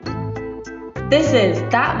This is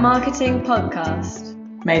That Marketing Podcast.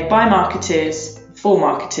 Made by marketers, for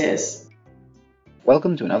marketers.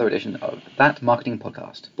 Welcome to another edition of That Marketing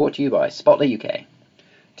Podcast, brought to you by Spotlight UK.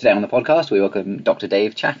 Today on the podcast, we welcome Dr.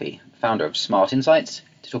 Dave Chaffee, founder of Smart Insights,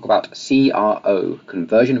 to talk about CRO,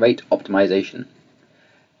 Conversion Rate Optimization.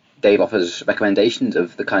 Dave offers recommendations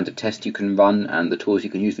of the kinds of tests you can run and the tools you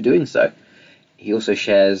can use for doing so. He also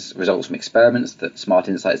shares results from experiments that Smart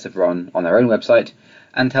Insights have run on their own website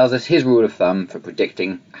and tells us his rule of thumb for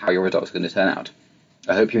predicting how your results are going to turn out.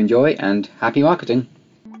 I hope you enjoy and happy marketing.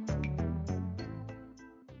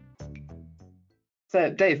 So,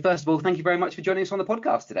 Dave, first of all, thank you very much for joining us on the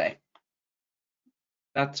podcast today.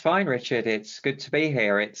 That's fine, Richard. It's good to be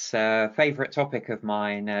here. It's a favourite topic of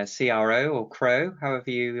mine, CRO or CRO,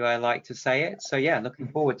 however you like to say it. So, yeah, looking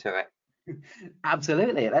forward to it.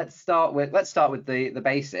 Absolutely. Let's start with the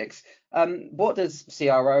basics. What does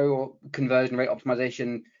CRO or conversion rate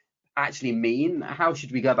optimization actually mean? How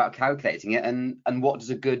should we go about calculating it, and what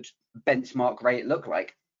does a good benchmark rate look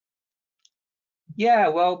like? Yeah,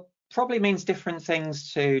 well, probably means different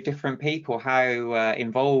things to different people, how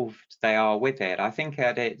involved they are with it. I think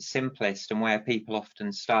at its simplest and where people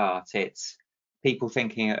often start, it's people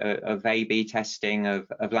thinking of A/B testing of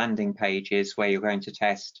landing pages where you're going to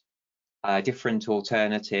test different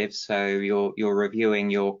alternatives. So you're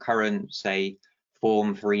reviewing your current, say,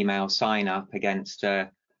 form for email sign up against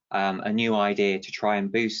a new idea to try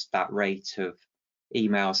and boost that rate of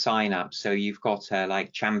email sign up. So you've got a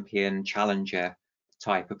like champion challenger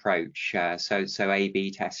type approach. So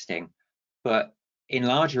A/B testing. But in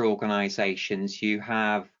larger organizations, you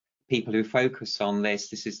have people who focus on this.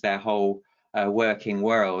 This is their whole working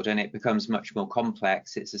world, and it becomes much more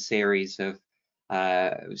complex. It's a series of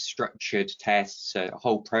structured tests, a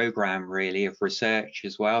whole program really of research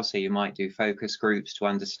as well. So you might do focus groups to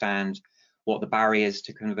understand what the barriers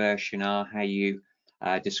to conversion are, how you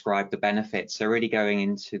describe the benefits. So really going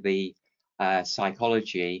into the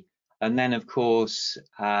psychology. And then of course,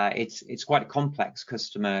 it's quite a complex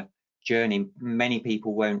customer journey. Many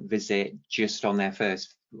people won't visit just on their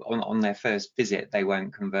first visit, they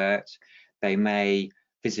won't convert. They may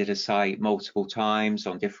visit a site multiple times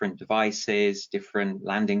on different devices, different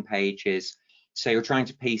landing pages. So you're trying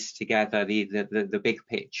to piece together the big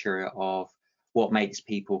picture of what makes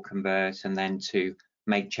people convert, and then to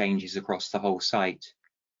make changes across the whole site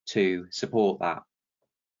to support that.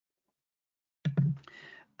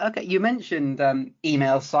 Okay, you mentioned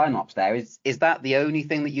email signups there. Is that the only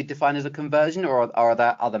thing that you define as a conversion, or are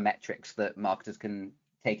there other metrics that marketers can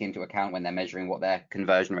take into account when they're measuring what their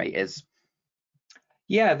conversion rate is?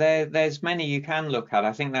 Yeah, there's many you can look at.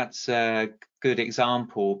 I think that's a good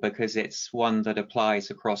example because it's one that applies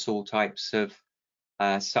across all types of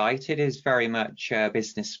site. It is very much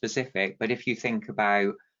business specific, but if you think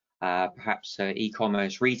about perhaps an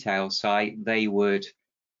e-commerce retail site, they would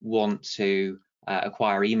want to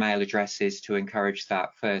acquire email addresses to encourage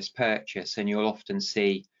that first purchase, and you'll often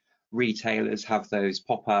see retailers have those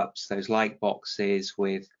pop-ups, those like boxes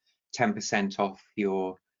with 10% off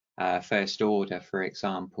your first order, for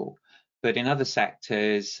example. But in other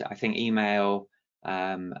sectors, I think email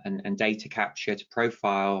and data capture to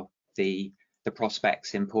profile the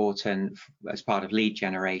prospects important as part of lead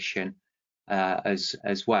generation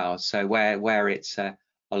as well. So where it's a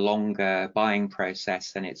longer buying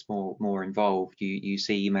process and it's more involved, you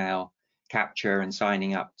see email capture and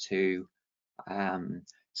signing up to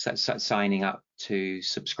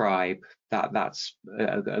subscribe. That's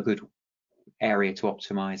a good area to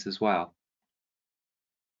optimize as well.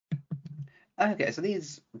 Okay, so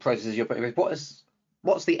these processes you're putting,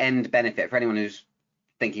 what's the end benefit for anyone who's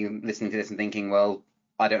listening to this and thinking, well,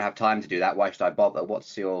 I don't have time to do that, why should I bother?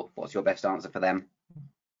 What's your best answer for them?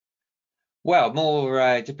 Well,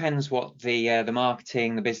 more depends what the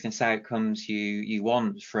marketing, the business outcomes you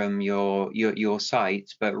want from your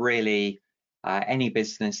site, but really any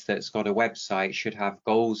business that's got a website should have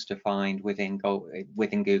goals defined within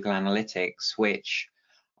Google Analytics, which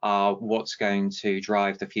are what's going to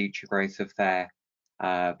drive the future growth of their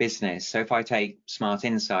business. So if I take Smart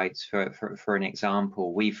Insights for an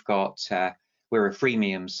example, we're a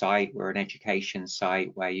freemium site, we're an education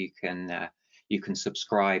site where you can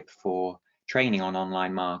subscribe for training on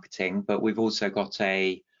online marketing, but we've also got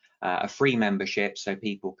a free membership so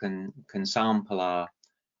people can sample our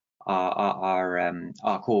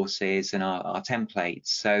courses and our templates.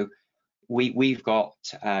 So we've got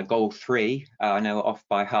goal 3, I know off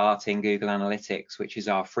by heart in Google Analytics, which is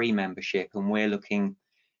our free membership, and we're looking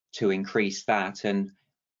to increase that. And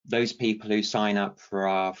those people who sign up for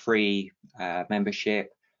our free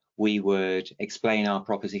membership we would explain our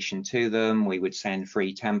proposition to them. We would send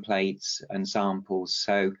free templates and samples.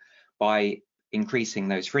 So by increasing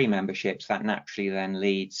those free memberships, that naturally then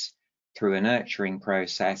leads through a nurturing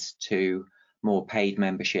process to more paid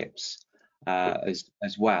memberships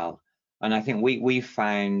as well. And I think we've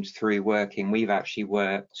found through working, we've actually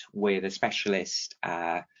worked with a specialist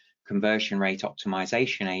conversion rate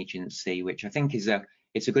optimization agency, which I think is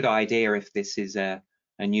it's a good idea if this is a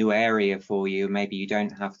new area for you. Maybe you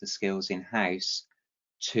don't have the skills in-house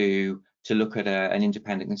to look at an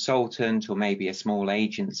independent consultant or maybe a small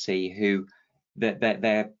agency who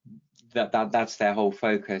that's their whole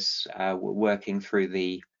focus, working through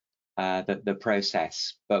the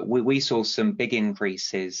process. But we saw some big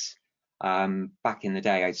increases back in the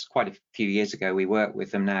day. It's quite a few years ago. We work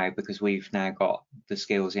with them now because we've now got the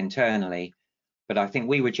skills internally. But I think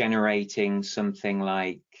we were generating something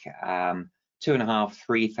like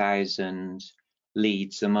 2,500–3,000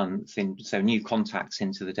 leads a month, so new contacts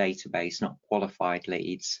into the database, not qualified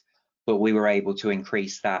leads. But we were able to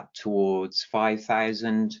increase that towards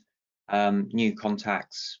 5,000 new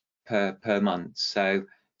contacts per month. So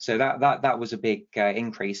that was a big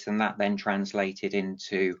increase, and that then translated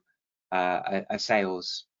into a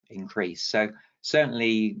sales increase. So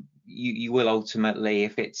certainly you will ultimately,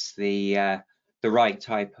 if it's the right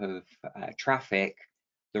type of traffic,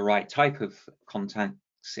 the right type of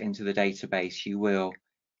contacts into the database, you will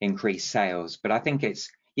increase sales. But I think it's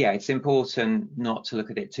important not to look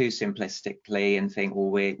at it too simplistically and think, well,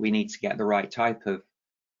 we need to get the right type of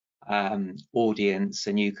audience,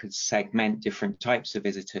 and you could segment different types of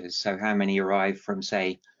visitors. So how many arrive from,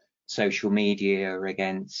 say, social media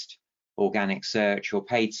against organic search or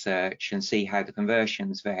paid search, and see how the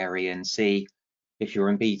conversions vary, and see if you're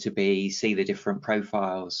in B2B, see the different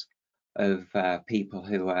profiles of people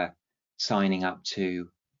who are signing up to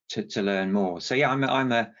learn more. So yeah,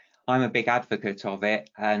 I'm a big advocate of it,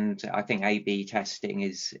 and I think A/B testing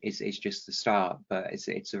is just the start, but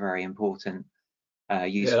it's a very important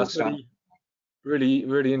useful start.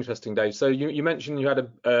 Really interesting, Dave. So you mentioned you had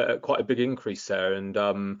a quite a big increase there, and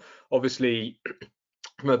obviously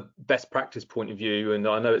from a best practice point of view, and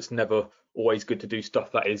I know it's never always good to do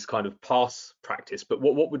stuff that is kind of past practice, but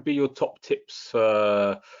what would be your top tips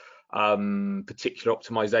for particular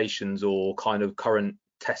optimizations or kind of current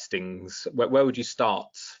testings? Where would you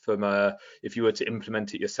start from if you were to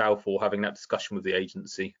implement it yourself or having that discussion with the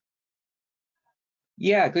agency?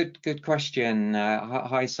 Yeah, good question.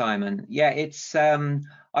 Hi, Simon. Yeah, it's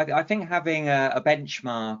I think having a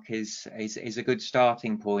benchmark is a good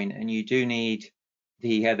starting point, and you do need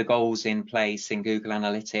the goals in place in Google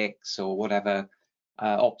Analytics or whatever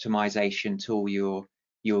optimization tool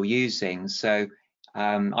you're using. So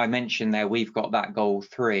I mentioned there we've got that goal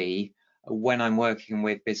 3. When I'm working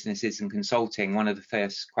with businesses and consulting, one of the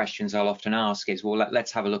first questions I'll often ask is, well,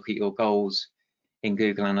 let's have a look at your goals in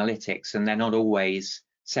Google Analytics, and they're not always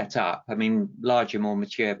set up. I mean, larger, more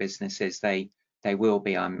mature businesses, they will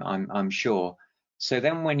be, I'm sure. So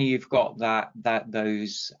then when you've got that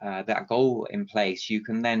goal in place, you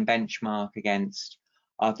can then benchmark against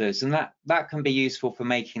others, and that can be useful for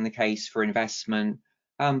making the case for investment,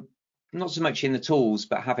 not so much in the tools,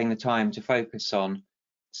 but having the time to focus on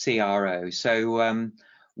CRO. So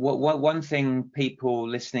one thing people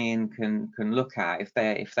listening can look at if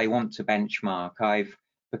they want to benchmark,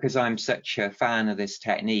 because I'm such a fan of this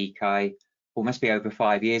technique, must be over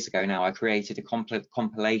 5 years ago now, I created a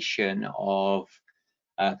compilation of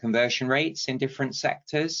conversion rates in different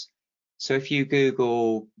sectors. So if you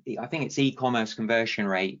Google, I think it's e-commerce conversion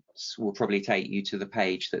rates, will probably take you to the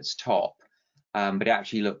page that's top, but it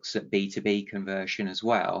actually looks at B2B conversion as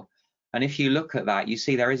well. And if you look at that, you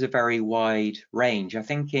see there is a very wide range. I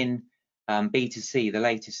think in B2C, the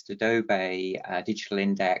latest Adobe digital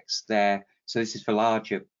index there, so this is for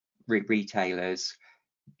larger retailers,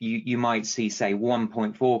 you might see, say,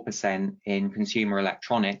 1.4% in consumer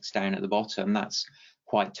electronics down at the bottom. That's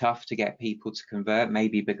quite tough to get people to convert,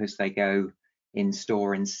 maybe because they go in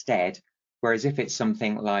store instead. Whereas if it's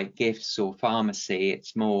something like gifts or pharmacy,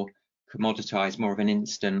 it's more commoditized, more of an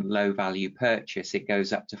instant low value purchase. It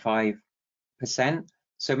goes up to 5%.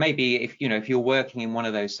 So maybe if you're working in one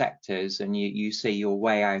of those sectors and you see you're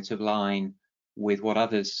way out of line with what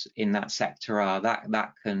others in that sector are,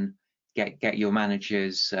 that can get your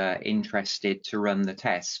managers interested to run the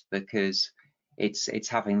test, because it's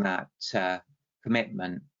having that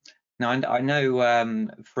commitment. Now, I know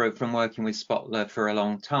from working with Spotler for a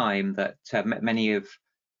long time that many of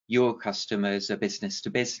your customers are business to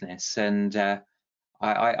business, and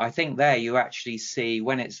I think there you actually see,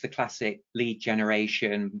 when it's the classic lead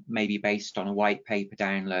generation, maybe based on a white paper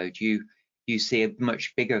download, you you see a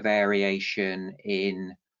much bigger variation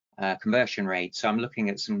in conversion rate. So I'm looking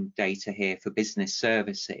at some data here for business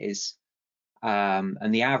services,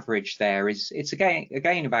 and the average there it's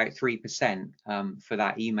again about 3% for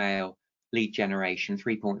that email lead generation,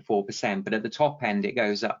 3.4%, but at the top end it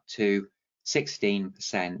goes up to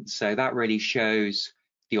 16%. So that really shows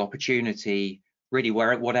the opportunity, really,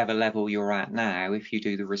 where at whatever level you're at now, if you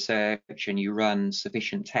do the research and you run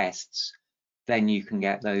sufficient tests, then you can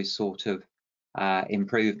get those sort of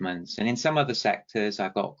improvements. And in some other sectors,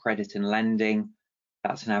 I've got credit and lending.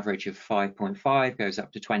 That's an average of 5.5, goes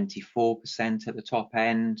up to 24% at the top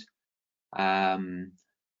end.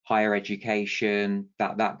 Higher education,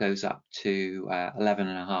 that goes up to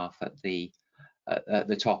 11.5 at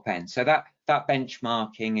the top end. So that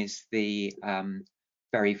benchmarking is the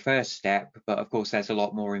very first step, but of course there's a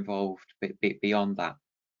lot more involved beyond that.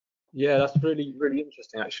 Yeah, that's really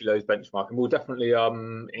interesting actually, those benchmarking. We'll definitely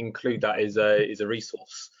include that as a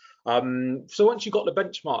resource. So once you got the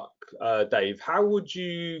benchmark, Dave, how would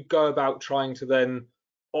you go about trying to then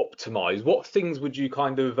optimize? What things would you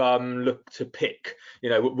kind of look to pick?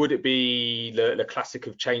 Would it be the classic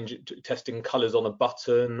of testing colors on a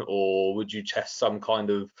button, or would you test some kind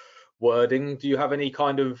of wording? Do you have any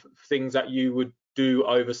kind of things that you would do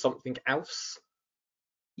over something else?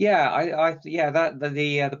 Yeah,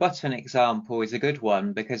 the button example is a good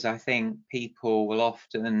one, because I think people will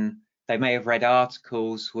often, they may have read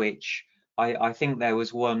articles which I think there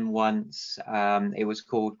was one once, it was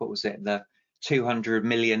called, what was it, the $200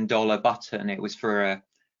 million button. It was for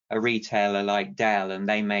a retailer like Dell, and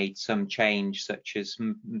they made some change, such as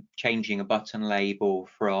changing a button label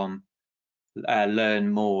from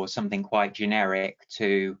learn more, something quite generic,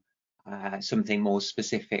 to something more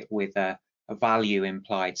specific with a value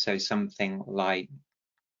implied. So something like,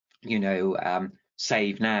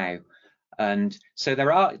 save now. And so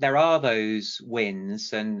there are those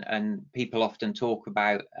wins, and people often talk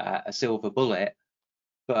about a silver bullet.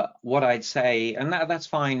 But what I'd say, and that's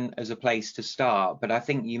fine as a place to start, but I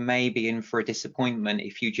think you may be in for a disappointment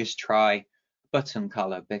if you just try button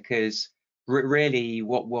color, because really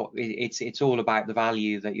it's all about the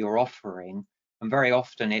value that you're offering, and very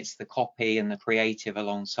often it's the copy and the creative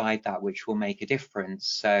alongside that which will make a difference.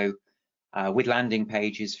 So with landing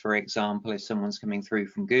pages, for example, if someone's coming through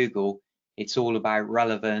from Google, it's all about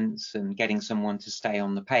relevance and getting someone to stay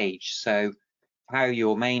on the page. So how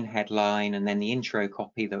your main headline and then the intro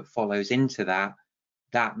copy that follows into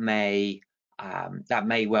that may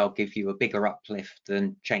well give you a bigger uplift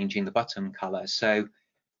than changing the button color. So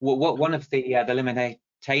one of the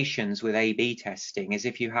limitations with A/B testing is,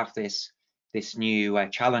 if you have this new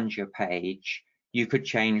challenger page, you could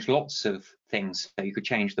change lots of things. So you could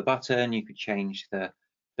change the button, you could change the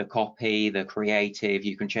copy, the creative,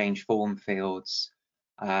 you can change form fields,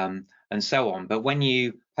 and so on. But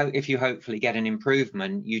if you hopefully get an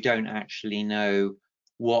improvement, you don't actually know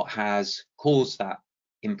what has caused that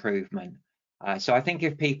improvement. So I think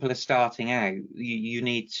if people are starting out, you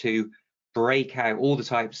need to break out all the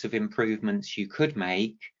types of improvements you could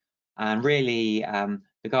make. And really,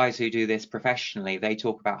 the guys who do this professionally, they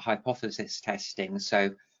talk about hypothesis testing. So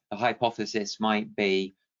the hypothesis might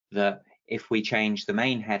be that if we change the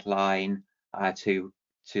main headline to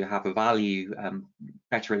have a value,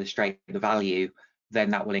 better illustrate the value,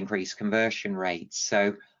 then that will increase conversion rates.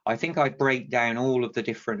 So I think I'd break down all of the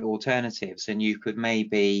different alternatives, and you could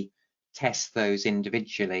maybe test those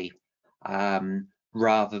individually,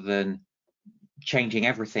 rather than changing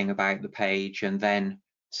everything about the page and then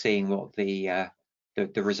seeing what the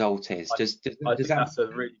result is. I think that's a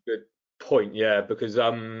really good point, yeah, because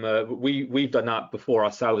we've done that before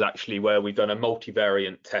ourselves actually, where we've done a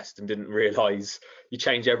multivariant test and didn't realize you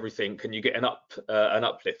change everything and you get an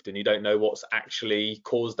uplift, and you don't know what's actually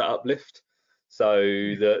caused that uplift. So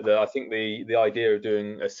I think the idea of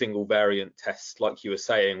doing a single variant test, like you were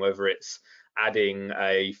saying, whether it's adding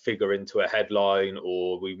a figure into a headline,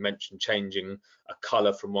 or we mentioned changing a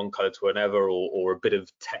color from one color to another, or a bit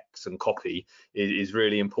of text and copy, is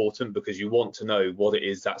really important, because you want to know what it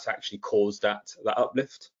is that's actually caused that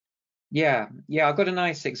uplift. Yeah, I've got a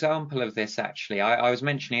nice example of this actually. I was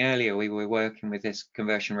mentioning earlier, we were working with this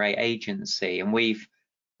conversion rate agency, and we've,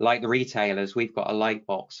 like the retailers, we've got a light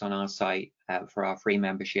box on our site for our free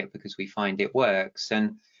membership, because we find it works.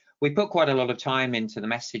 And we put quite a lot of time into the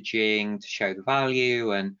messaging to show the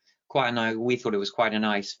value, and we thought it was quite a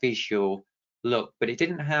nice visual look, but it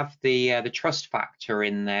didn't have the trust factor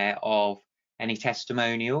in there of any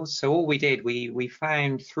testimonials. So all we did, we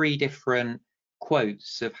found 3 different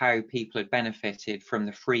quotes of how people had benefited from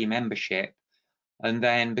the free membership. And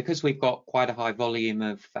then, because we've got quite a high volume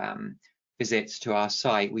of visits to our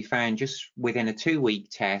site, we found just within a 2-week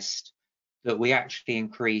test that we actually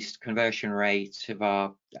increased conversion rate of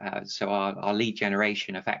our lead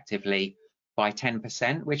generation effectively by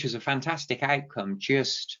 10%, which is a fantastic outcome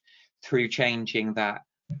just through changing that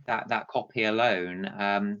copy alone.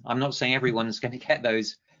 I'm not saying everyone's going to get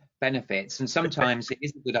those benefits, and sometimes it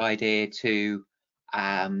is a good idea to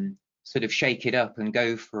sort of shake it up and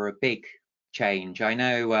go for a big change. I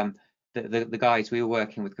know the guys we were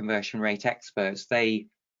working with, conversion rate experts, they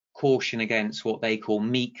caution against what they call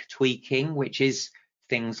meek tweaking, which is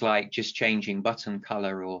things like just changing button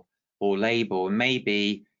color or label. And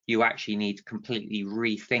maybe you actually need to completely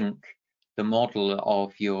rethink the model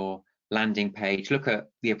of your landing page, look at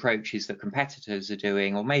the approaches that competitors are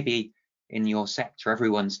doing, or maybe in your sector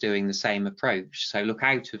everyone's doing the same approach, so look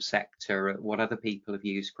out of sector at what other people have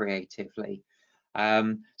used creatively.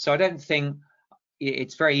 So I don't think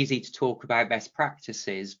it's very easy to talk about best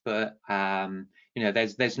practices, but you know,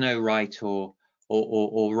 there's no right or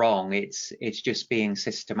wrong. It's just being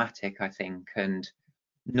systematic, I think, and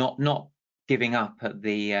not giving up at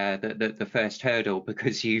the first hurdle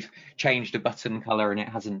because you've changed a button color and it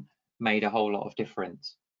hasn't made a whole lot of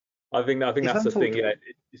difference. I think that's the thing. Yeah,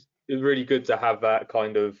 it's really good to have that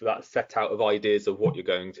kind of that set out of ideas of what you're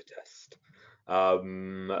going to test,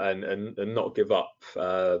 and not give up.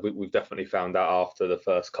 We've definitely found that after the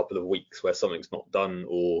first couple of weeks where something's not done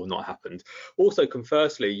or not happened. Also,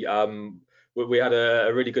 conversely, we had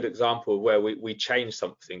a really good example where we changed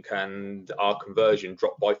something and our conversion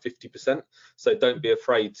dropped by 50%. So don't be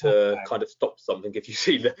afraid to kind of stop something if you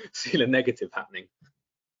see the negative happening.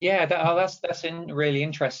 Yeah, that's a really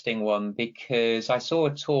interesting one, because I saw a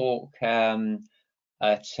talk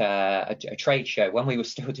at a trade show when we were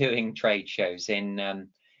still doing trade shows in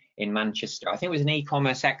Manchester. I think it was an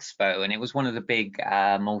e-commerce expo, and it was one of the big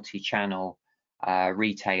multi-channel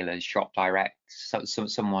retailers, Shop Direct,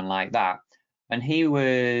 someone like that. And he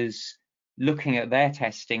was looking at their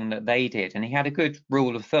testing that they did, and he had a good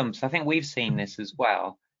rule of thumb. So I think we've seen this as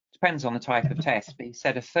well. Depends on the type of test, but he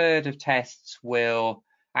said a third of tests will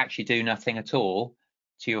actually do nothing at all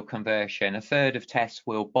to your conversion. A third of tests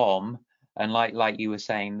will bomb, and like you were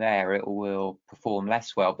saying there, it will perform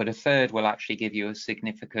less well, but a third will actually give you a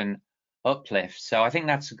significant uplift. So I think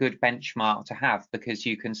that's a good benchmark to have, because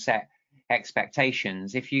you can set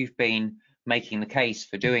expectations. If you've been making the case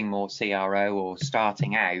for doing more CRO or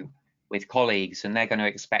starting out with colleagues and they're going to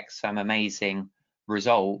expect some amazing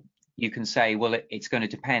result, you can say, well, it's going to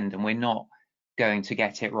depend, and we're not going to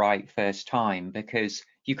get it right first time, because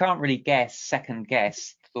you can't really second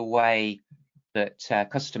guess the way that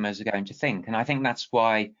customers are going to think. And I think that's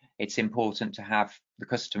why it's important to have the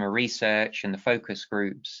customer research and the focus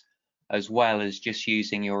groups, as well as just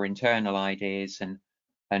using your internal ideas and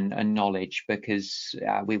knowledge, because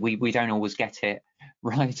we don't always get it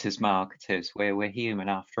right as marketers. We're human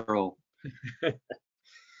after all.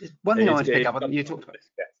 One thing I wanted to pick up on, you talked about.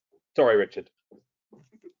 Sorry, Richard.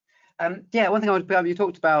 Yeah, one thing I wanted to pick up, you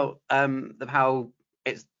talked about how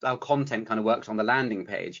content kind of works on the landing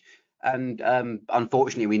page, and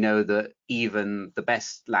unfortunately we know that even the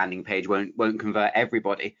best landing page won't convert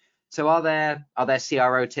everybody. So are there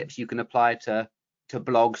CRO tips you can apply to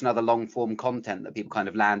blogs and other long form content that people kind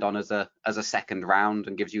of land on as a second round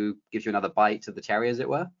and gives you another bite to the cherry, as it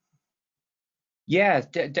were? Yeah,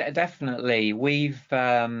 definitely. We've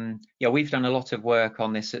done a lot of work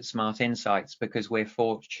on this at Smart Insights, because we're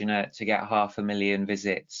fortunate to get 500,000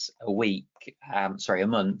 visits a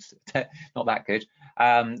month, not that good,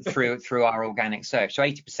 through our organic search. So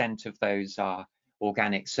 80% of those are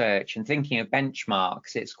organic search. And thinking of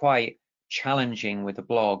benchmarks, it's quite challenging with a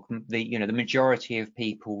blog. The majority of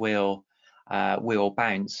people will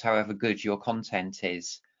bounce, however good your content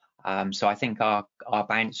is. So I think our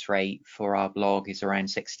bounce rate for our blog is around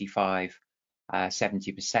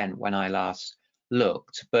 65-70% when I last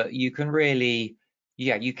looked. But you can really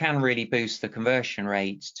boost the conversion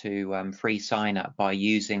rate to free sign up by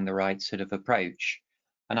using the right sort of approach.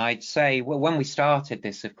 And I'd say, well, when we started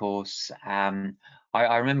this, of course, I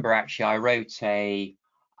remember actually I wrote a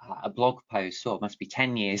blog post, it must be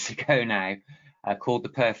 10 years ago now, called The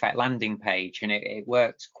Perfect Landing Page, and it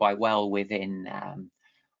worked quite well within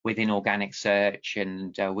organic search,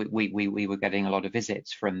 and we were getting a lot of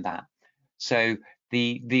visits from that. So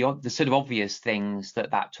the sort of obvious things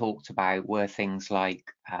that talked about were things like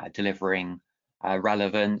delivering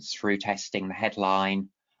relevance through testing the headline,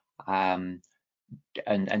 and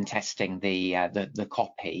testing the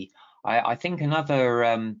copy. I think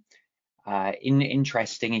another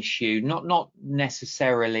interesting issue, not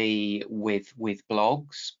necessarily with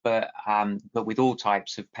blogs, but with all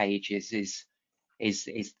types of pages, is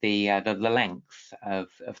the length of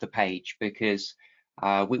the page, because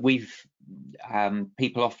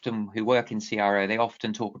people often who work in CRO, they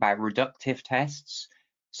often talk about reductive tests.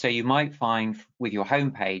 So you might find with your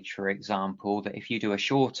homepage, for example, that if you do a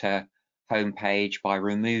shorter homepage by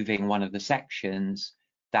removing one of the sections,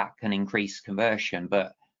 that can increase conversion,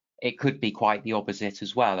 but it could be quite the opposite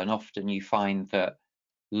as well. And often you find that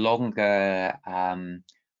longer,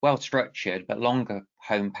 well-structured but longer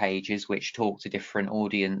homepages which talk to different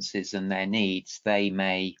audiences and their needs, they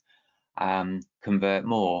may convert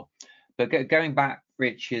more. But going back,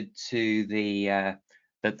 Richard, to the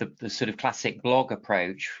sort of classic blog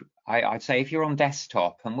approach, I'd say if you're on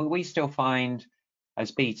desktop, and we still find,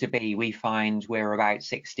 as B2B, we find we're about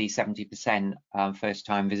 60-70%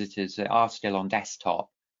 first-time visitors that are still on desktop.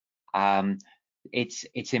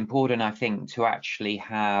 It's important, I think, to actually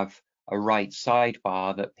have a right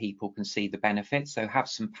sidebar that people can see the benefits. So have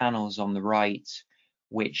some panels on the right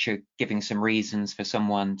which are giving some reasons for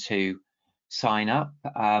someone to sign up.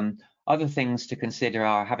 Other things to consider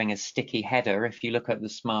are having a sticky header. If you look at the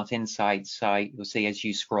Smart Insights site, you'll see as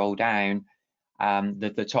you scroll down,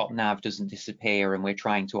 the top nav doesn't disappear, and we're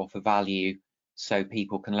trying to offer value so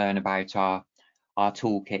people can learn about our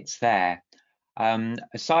toolkits there.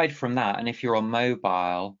 Aside from that, and if you're on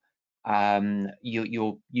mobile,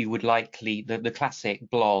 you would likely, the classic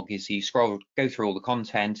blog is you go through all the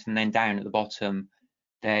content, and then down at the bottom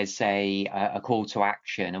there's a call to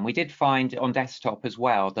action. And we did find on desktop as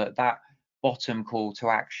well that bottom call to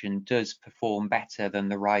action does perform better than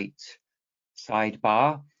the right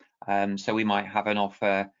sidebar. So we might have an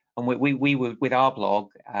offer, and we would, with our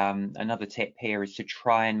blog, another tip here is to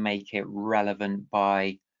try and make it relevant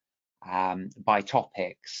by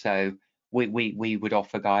topic. So we would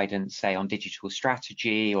offer guidance, say, on digital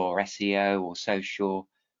strategy or SEO or social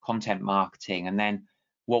content marketing. And then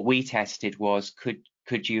what we tested was,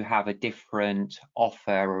 could you have a different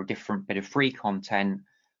offer or a different bit of free content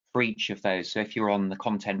for each of those? So if you're on the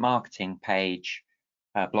content marketing page,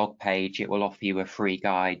 blog page, it will offer you a free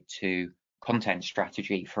guide to content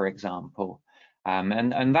strategy, for example.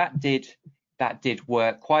 And that did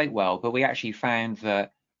work quite well, but we actually found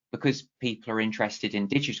that because people are interested in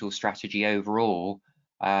digital strategy overall,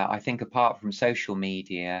 I think apart from social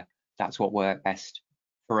media, that's what worked best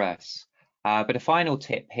for us. But a final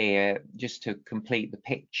tip here, just to complete the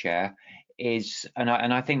picture, is, and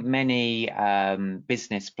I think many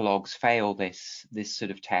business blogs fail this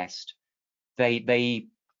sort of test. They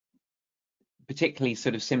particularly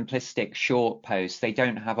sort of simplistic short posts, they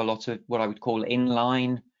don't have a lot of what I would call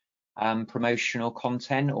inline promotional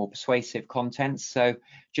content or persuasive content. So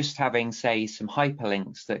just having, say, some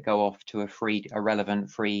hyperlinks that go off to a relevant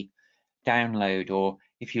free download, or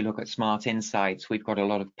if you look at Smart Insights, we've got a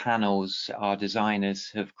lot of panels our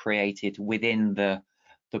designers have created within the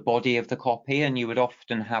body of the copy, and you would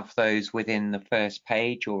often have those within the first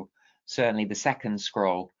page or certainly the second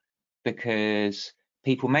scroll, because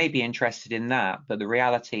people may be interested in that, but the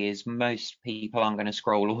reality is most people aren't going to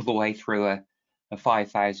scroll all the way through a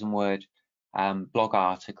 5,000 word blog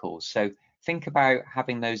article. So think about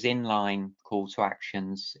having those inline call to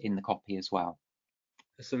actions in the copy as well.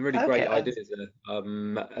 Some really great ideas there.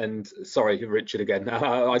 And sorry, Richard, again.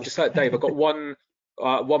 I just heard, Dave, I've got one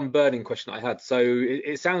burning question I had. So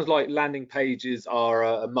it sounds like landing pages are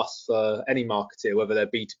a must for any marketer, whether they're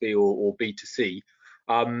B2B or B2C.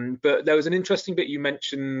 But there was an interesting bit you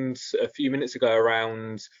mentioned a few minutes ago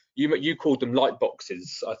around, you called them light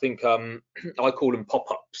boxes. I think I call them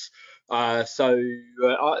pop-ups. So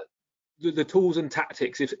the tools and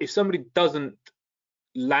tactics, if somebody doesn't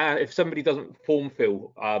form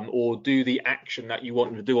fill or do the action that you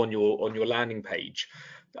want them to do on your landing page,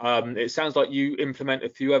 it sounds like you implement a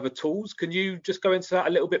few other tools. Can you just go into that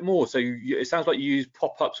a little bit more? So it sounds like you use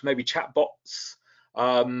pop-ups, maybe chat bots.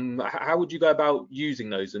 How would you go about using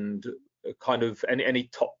those, and kind of any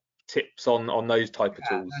top tips on those type of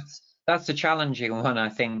tools? That's a challenging one, I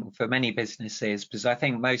think, for many businesses, because I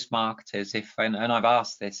think most marketers, and I've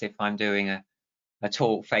asked this if I'm doing a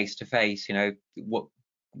talk face to face,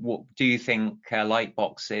 what do you think light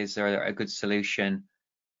boxes are a good solution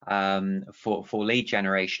for lead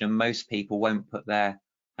generation? And most people won't put their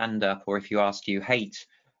hand up, or if you ask, do you hate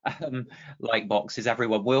light boxes,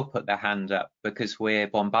 everyone will put their hand up because we're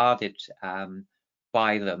bombarded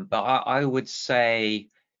by them. But I would say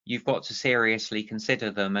you've got to seriously consider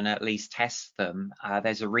them and at least test them.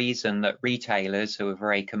 There's a reason that retailers, who are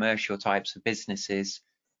very commercial types of businesses,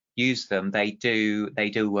 use them. They do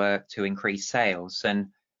work to increase sales. And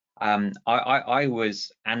I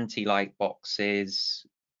was anti light boxes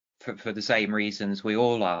for the same reasons we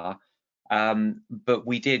all are. But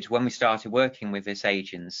we did, when we started working with this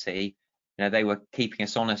agency, they were keeping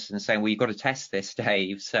us honest and saying, well, you've got to test this,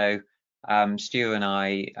 Dave. So Stu and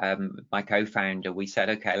I, my co-founder, we said,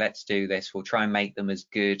 okay, let's do this. We'll try and make them as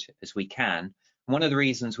good as we can. One of the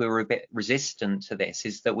reasons we were a bit resistant to this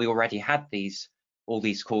is that we already had all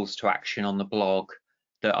these calls to action on the blog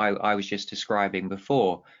that I was just describing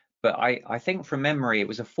before. But I think from memory, it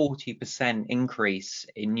was a 40% increase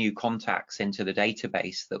in new contacts into the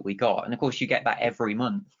database that we got. And of course, you get that every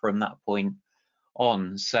month from that point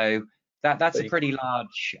on. So that's a pretty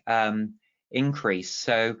large increase.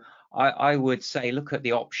 So I would say, look at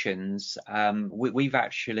the options. We've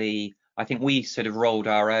actually, I think we sort of rolled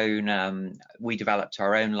our own, we developed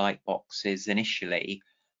our own light boxes initially.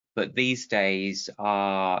 But these days,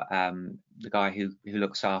 the guy who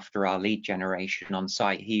looks after our lead generation on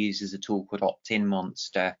site, he uses a tool called Opt-in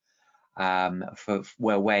Monster for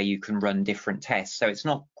where you can run different tests. So it's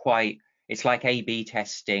not quite, it's like A/B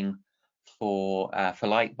testing for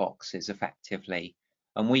light boxes effectively.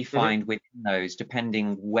 And we find within those,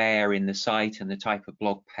 depending where in the site and the type of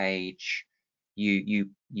blog page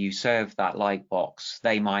you serve that light box,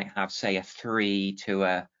 they might have, say, a 3 to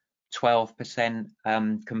a 12%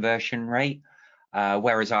 conversion rate,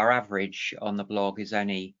 whereas our average on the blog is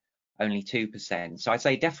only 2%. So I'd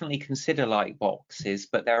say definitely consider light boxes,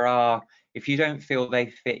 but there are, if you don't feel they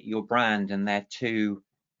fit your brand and they're too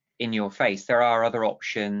in your face, there are other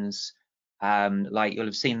options. Like you'll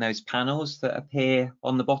have seen those panels that appear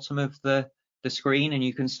on the bottom of the screen, and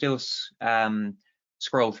you can still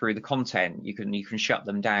scroll through the content. You can shut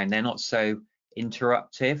them down. They're not so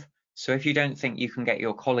interruptive. So if you don't think you can get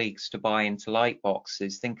your colleagues to buy into light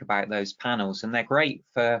boxes, think about those panels, and they're great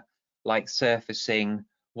for like surfacing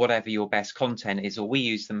whatever your best content is, or we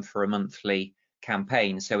use them for a monthly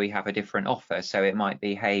campaign. So we have a different offer. So it might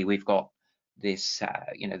be, hey, we've got this,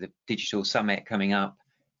 the digital summit coming up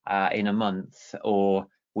in a month, or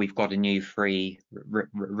we've got a new free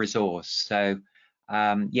resource. So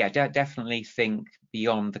yeah, definitely think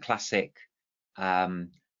beyond the classic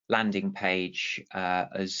landing page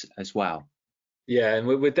as well. Yeah, and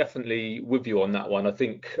we're definitely with you on that one. I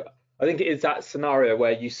think it is that scenario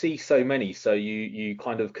where you see so many, so you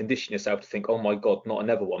kind of condition yourself to think, oh my God, not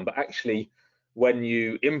another one. But actually, when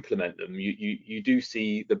you implement them, you do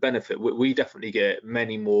see the benefit. We definitely get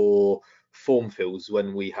many more form fills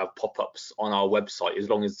when we have pop-ups on our website, as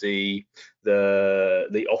long as the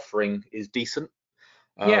offering is decent.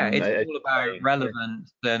 Yeah, it's all about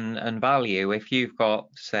relevance and value. If you've got,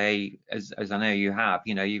 say, as I know you have,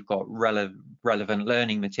 you've got relevant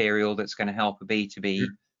learning material that's going to help a B2B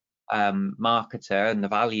marketer, and the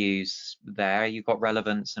values there, you've got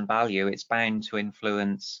relevance and value, it's bound to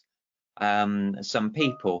influence some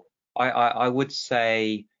people. I would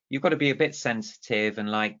say you've got to be a bit sensitive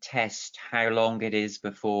and like test how long it is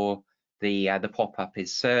before the pop-up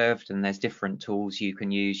is served, and there's different tools you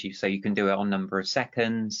can use. So you can do it on number of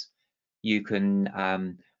seconds. You can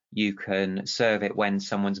serve it when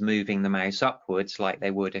someone's moving the mouse upwards, like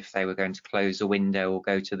they would if they were going to close a window or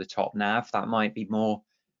go to the top nav. That might be more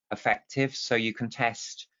effective. So you can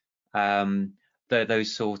test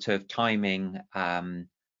those sort of timing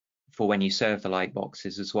for when you serve the light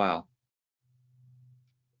boxes as well.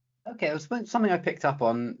 Okay, it was something I picked up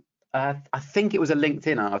on. I think it was a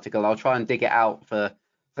LinkedIn article. I'll try and dig it out for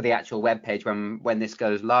the actual web page when this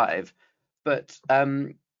goes live. But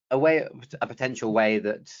a potential way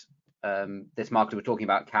that this marketer was talking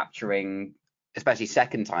about capturing, especially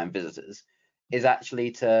second-time visitors, is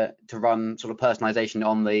actually to run sort of personalization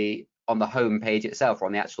on the home page itself, or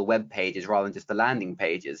on the actual web pages, rather than just the landing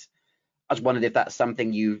pages. I just wondered if that's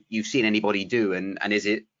something you've seen anybody do, and is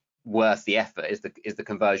it worth the effort? Is the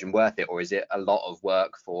conversion worth it, or is it a lot of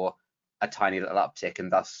work for a tiny little uptick,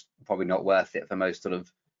 and thus probably not worth it for most sort of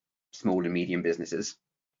small and medium businesses?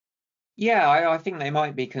 Yeah, I think they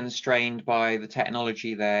might be constrained by the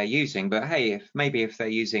technology they're using, but hey, if they're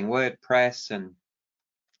using WordPress and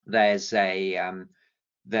there's a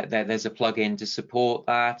there's a plugin to support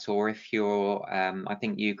that, or if you're I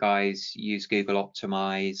think you guys use Google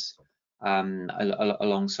Optimize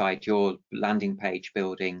alongside your landing page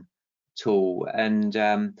building tool, and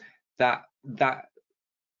that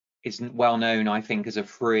is well known, I think, as a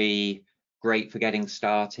free, great for getting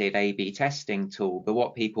started A/B testing tool. But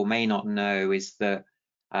what people may not know is that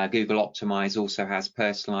Google Optimize also has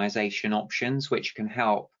personalization options, which can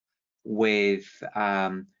help with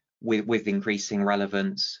increasing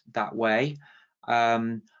relevance that way.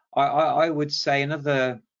 I would say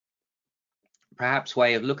another perhaps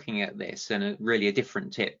way of looking at this, and really a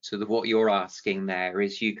different tip to what you're asking there,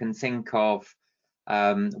 is you can think of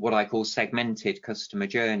what I call segmented customer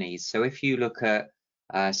journeys. So if you look at,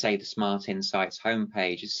 say, the Smart Insights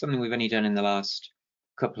homepage, it's something we've only done in the last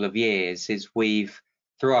couple of years, is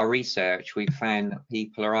through our research, we've found that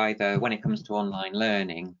people are either, when it comes to online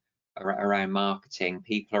learning around marketing,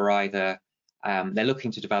 people are either, they're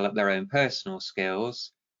looking to develop their own personal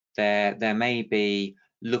skills, there may be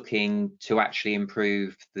looking to actually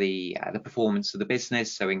improve the performance of the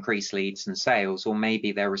business, so increase leads and sales, or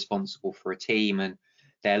maybe they're responsible for a team and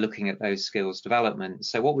they're looking at those skills development.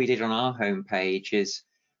 So what we did on our homepage is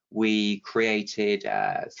we created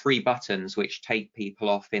 3 buttons which take people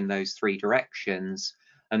off in those 3 directions,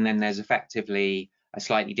 and then there's effectively a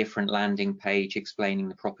slightly different landing page explaining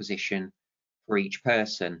the proposition for each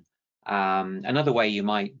person. Another way you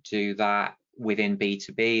might do that within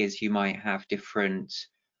B2B is you might have different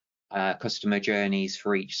customer journeys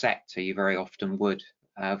for each sector. You very often would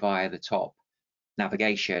via the top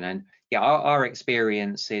navigation. And yeah, our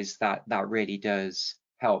experience is that that really does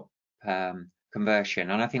help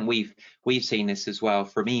conversion. And I think we've seen this as well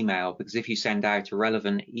from email, because if you send out a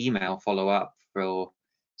relevant email follow-up for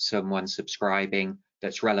someone subscribing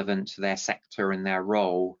that's relevant to their sector and their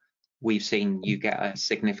role, we've seen you get a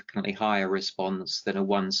significantly higher response than a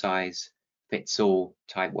one-size-fits-all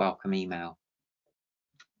type welcome email.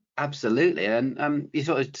 Absolutely, and you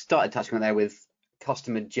sort of started touching on there with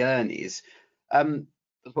customer journeys. The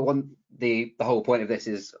whole point of this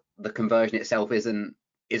is the conversion itself isn't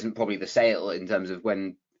probably the sale in terms of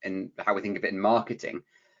when and how we think of it in marketing.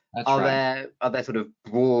 Are there sort of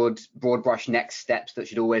broad brush next steps that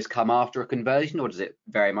should always come after a conversion, or does it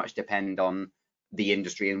very much depend on the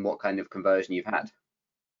industry and what kind of conversion you've had?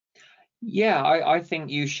 Yeah, I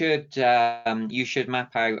think you should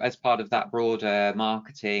map out, as part of that broader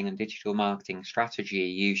marketing and digital marketing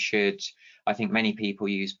strategy. I think many people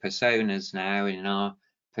use personas now. In our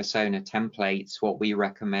persona templates, what we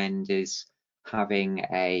recommend is having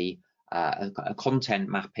a content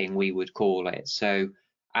mapping, we would call it. So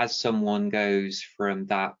as someone goes from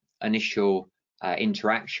that initial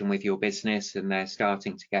interaction with your business and they're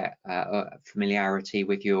starting to get familiarity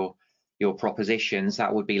with your propositions,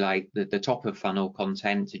 that would be like the top of funnel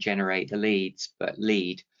content to generate the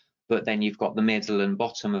lead, but then you've got the middle and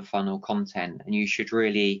bottom of funnel content, and you should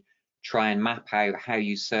really try and map out how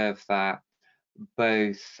you serve that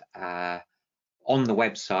both on the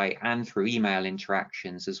website and through email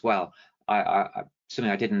interactions as well.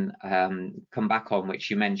 Something I didn't come back on, which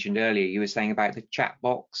you mentioned earlier, you were saying about the chat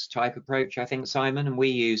box type approach, I think, Simon, and we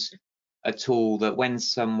use a tool that when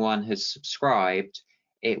someone has subscribed,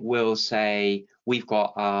 it will say, we've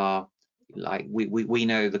got our, like, we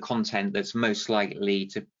know the content that's most likely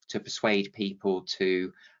to persuade people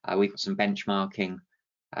to, we've got some benchmarking,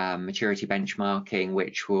 maturity benchmarking,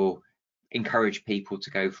 which will encourage people to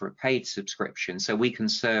go for a paid subscription. So we can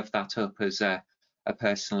serve that up as a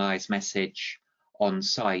personalized message on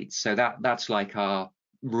site. So that's like our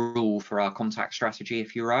rule for our contact strategy,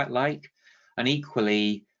 if you like. And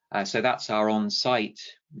equally, so that's our on-site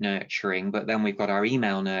nurturing, but then we've got our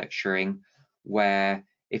email nurturing, where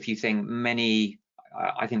if you think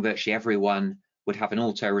I think virtually everyone would have an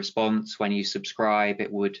auto response when you subscribe.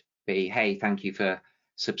 It would be, hey, thank you for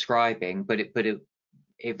subscribing, but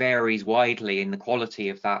it varies widely in the quality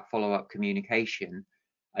of that follow-up communication,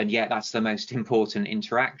 and yet that's the most important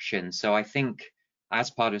interaction. So I think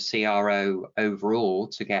as part of CRO overall,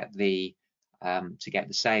 to get the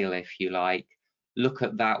sale, if you like, look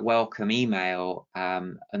at that welcome email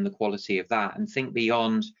and the quality of that, and think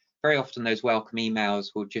beyond. Very often those welcome emails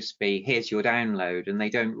will just be, here's your download, and they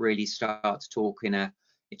don't really start to talk in a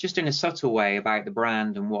subtle way about the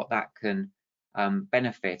brand and what that can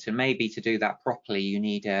benefit. And maybe to do that properly, you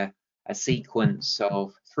need a sequence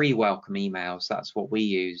of 3 welcome emails. That's what we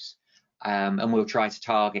use, and we'll try to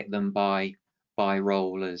target them by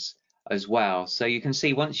role as well. So you can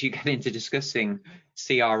see, once you get into discussing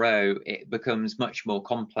CRO, it becomes much more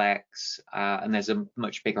complex, and there's a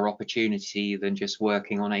much bigger opportunity than just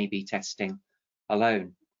working on A/B testing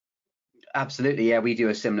alone. Absolutely, yeah, we do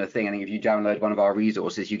a similar thing. I think if you download one of our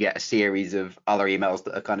resources, you get a series of other emails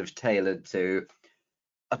that are kind of tailored to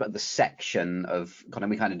the section of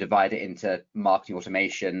we kind of divide it into marketing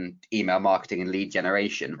automation, email marketing, and lead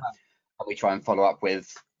generation. And we try and follow up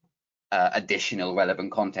with additional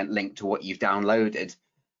relevant content linked to what you've downloaded.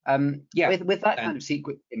 With that kind of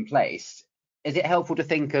sequence in place, is it helpful to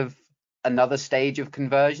think of another stage of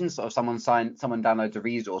conversion? So if someone downloads a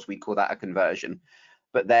resource, we call that a conversion.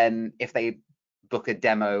 But then if they book a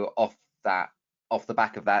demo off the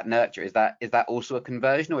back of that nurture, is that also a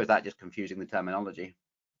conversion, or is that just confusing the terminology?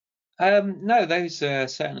 No, those are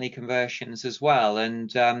certainly conversions as well.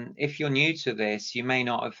 And if you're new to this, you may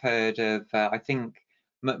not have heard of, I think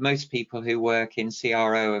most people who work in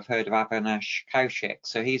CRO have heard of Avinash Kaushik.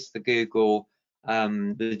 So he's the Google,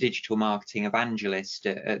 the digital marketing evangelist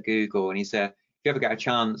at Google. And if you ever get a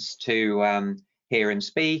chance to hear him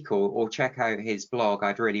speak or check out his blog,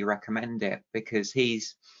 I'd really recommend it, because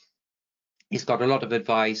he's got a lot of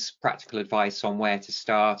advice, practical advice on where to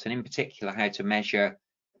start, and in particular how to measure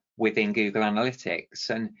within Google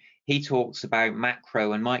Analytics. And he talks about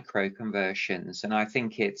macro and micro conversions. And I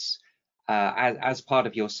think it's as part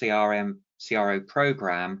of your CRO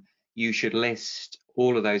program, you should list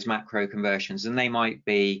all of those macro conversions. And they might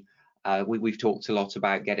be, we've talked a lot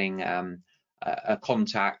about getting a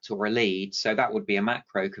contact or a lead. So that would be a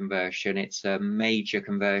macro conversion. It's a major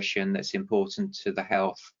conversion that's important to the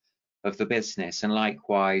health of the business. And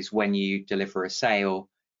likewise, when you deliver a sale,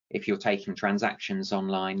 if you're taking transactions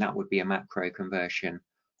online, that would be a macro conversion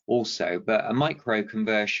also. But a micro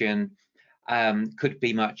conversion could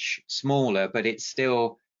be much smaller, but it's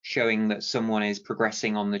still showing that someone is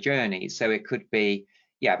progressing on the journey. So it could be,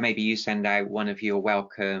 maybe you send out one of your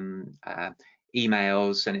welcome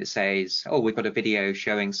emails and it says, oh, we've got a video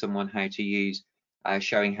showing someone how to use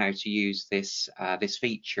this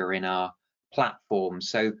feature in our platform.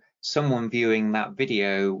 So someone viewing that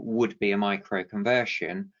video would be a micro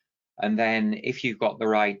conversion. And then if you've got the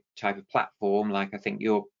right type of platform, like I think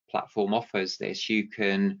your platform offers this, you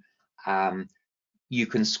can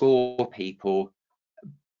score people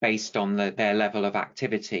based on their level of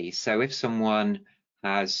activity. So if someone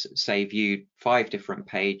has, say, viewed 5 different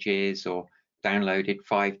pages or downloaded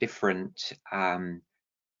 5 different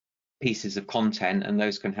pieces of content, and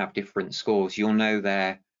those can have different scores, you'll know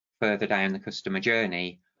they're further down the customer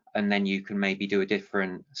journey, and then you can maybe do a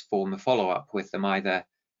different form of follow-up with them, either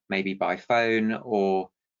maybe by phone or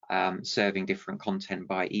serving different content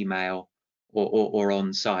by email or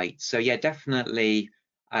on site. So yeah, definitely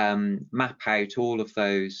map out all of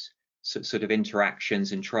those sort of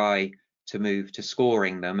interactions and try to move to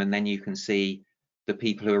scoring them, and then you can see the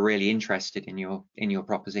people who are really interested in your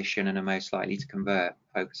proposition and are most likely to convert.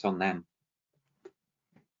 Focus on them.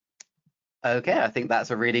 Okay, I think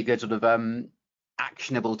that's a really good sort of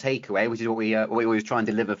actionable takeaway, which is what we always try and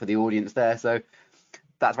deliver for the audience there. So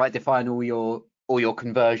that's right. Define all your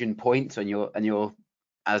conversion points and your,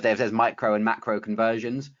 as Dave says, micro and macro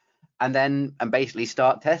conversions, and basically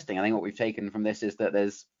start testing. I think what we've taken from this is that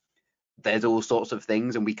there's all sorts of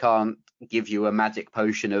things, and we can't give you a magic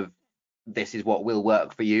potion of this is what will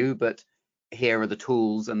work for you, but here are the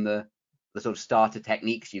tools and the sort of starter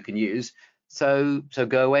techniques you can use. So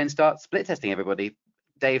go away and start split testing, everybody.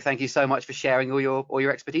 Dave, thank you so much for sharing all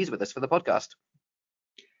your expertise with us for the podcast.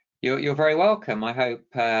 You're very welcome. I hope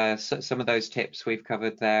some of those tips we've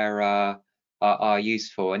covered there are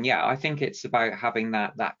useful. And yeah, I think it's about having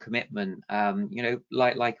that commitment.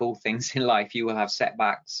 Like all things in life, you will have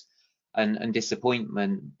setbacks and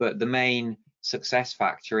disappointment, but the main success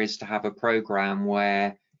factor is to have a program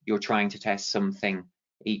where you're trying to test something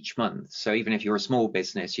each month. So even if you're a small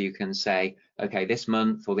business, you can say, okay, this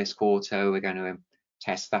month or this quarter, we're going to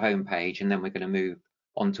test the homepage, and then we're going to move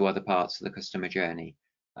on to other parts of the customer journey.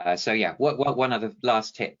 So yeah, one other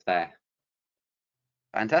last tip there.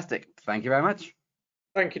 Fantastic. Thank you very much.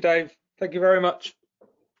 Thank you, Dave. Thank you very much.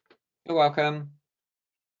 You're welcome.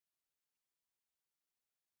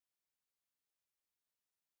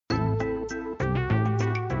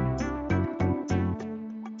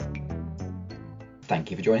 Thank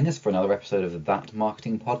you for joining us for another episode of That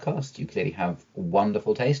Marketing Podcast. You clearly have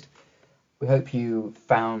wonderful taste. We hope you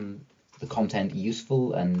found the content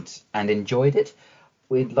useful and enjoyed it.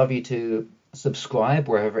 We'd love you to subscribe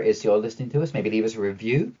wherever it is you're listening to us. Maybe leave us a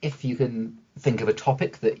review. If you can think of a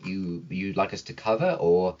topic that you'd like us to cover,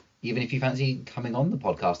 or even if you fancy coming on the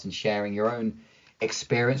podcast and sharing your own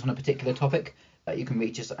experience on a particular topic, you can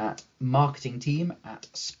reach us at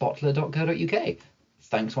marketingteam@spotler.co.uk.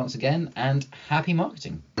 Thanks once again, and happy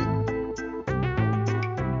marketing.